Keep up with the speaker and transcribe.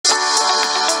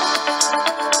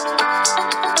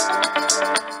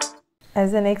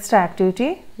As the next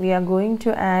activity, we are going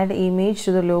to add image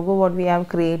to the logo what we have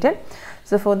created.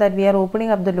 So for that we are opening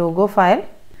up the logo file.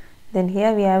 Then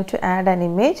here we have to add an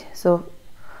image. So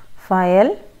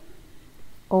file,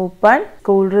 open,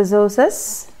 school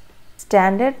resources,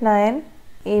 standard 9,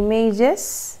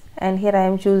 images, and here I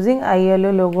am choosing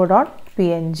ILO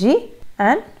logo.png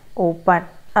and open.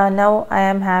 Now I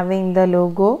am having the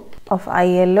logo of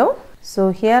ILO.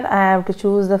 So here I have to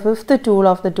choose the fifth tool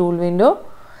of the tool window.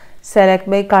 Select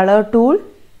by color tool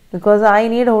because I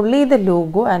need only the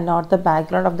logo and not the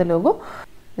background of the logo.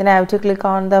 Then I have to click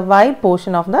on the white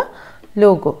portion of the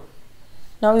logo.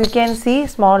 Now you can see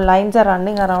small lines are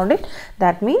running around it.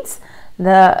 That means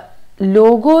the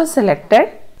logo is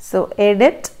selected. So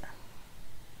edit,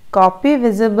 copy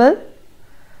visible.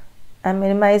 I am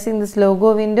minimizing this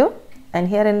logo window, and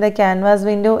here in the canvas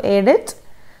window edit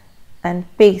and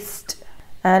paste.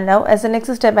 And now as the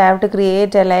next step I have to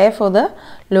create a layer for the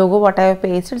logo what I have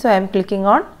pasted. So I am clicking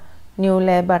on new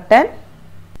layer button.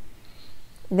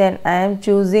 Then I am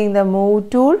choosing the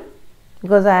move tool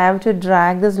because I have to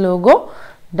drag this logo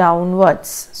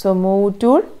downwards. So move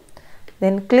tool,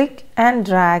 then click and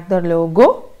drag the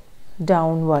logo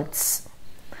downwards.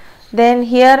 Then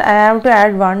here I have to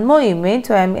add one more image.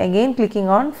 So I am again clicking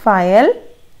on file,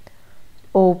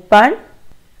 open,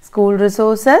 school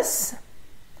resources,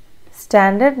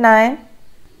 standard 9,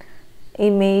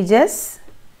 images.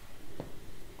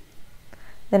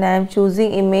 Then I am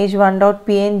choosing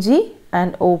image1.png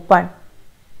and open.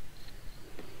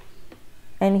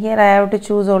 And here I have to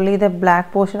choose only the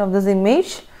black portion of this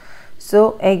image.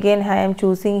 So again I am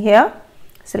choosing here,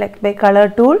 select by color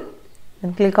tool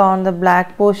and click on the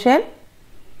black portion.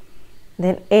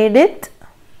 Then edit,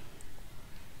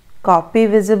 copy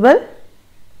visible,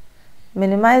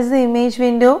 minimize the image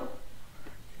window,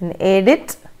 and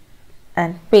edit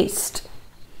and paste.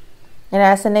 And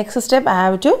as the next step I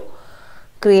have to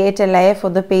create a layer for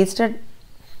the pasted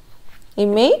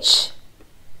image.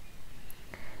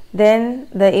 Then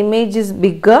the image is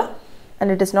bigger and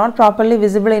it is not properly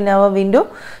visible in our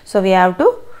window, so we have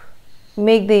to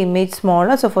make the image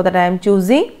smaller. So for that I am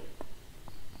choosing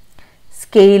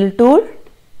scale tool,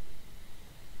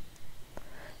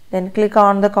 then click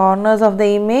on the corners of the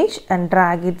image and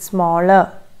drag it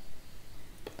smaller.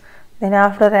 Then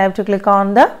after I have to click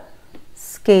on the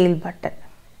scale button.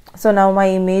 So now my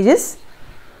image is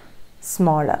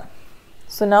smaller.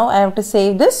 So now I have to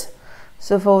save this.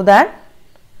 So for that,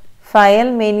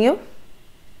 file menu,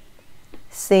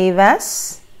 save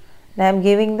as, and I am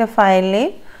giving the file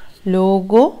name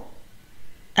logo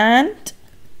and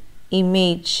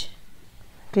image.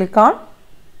 Click on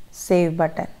save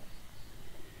button.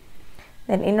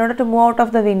 Then in order to move out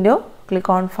of the window, click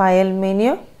on file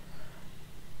menu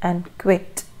and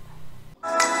quit.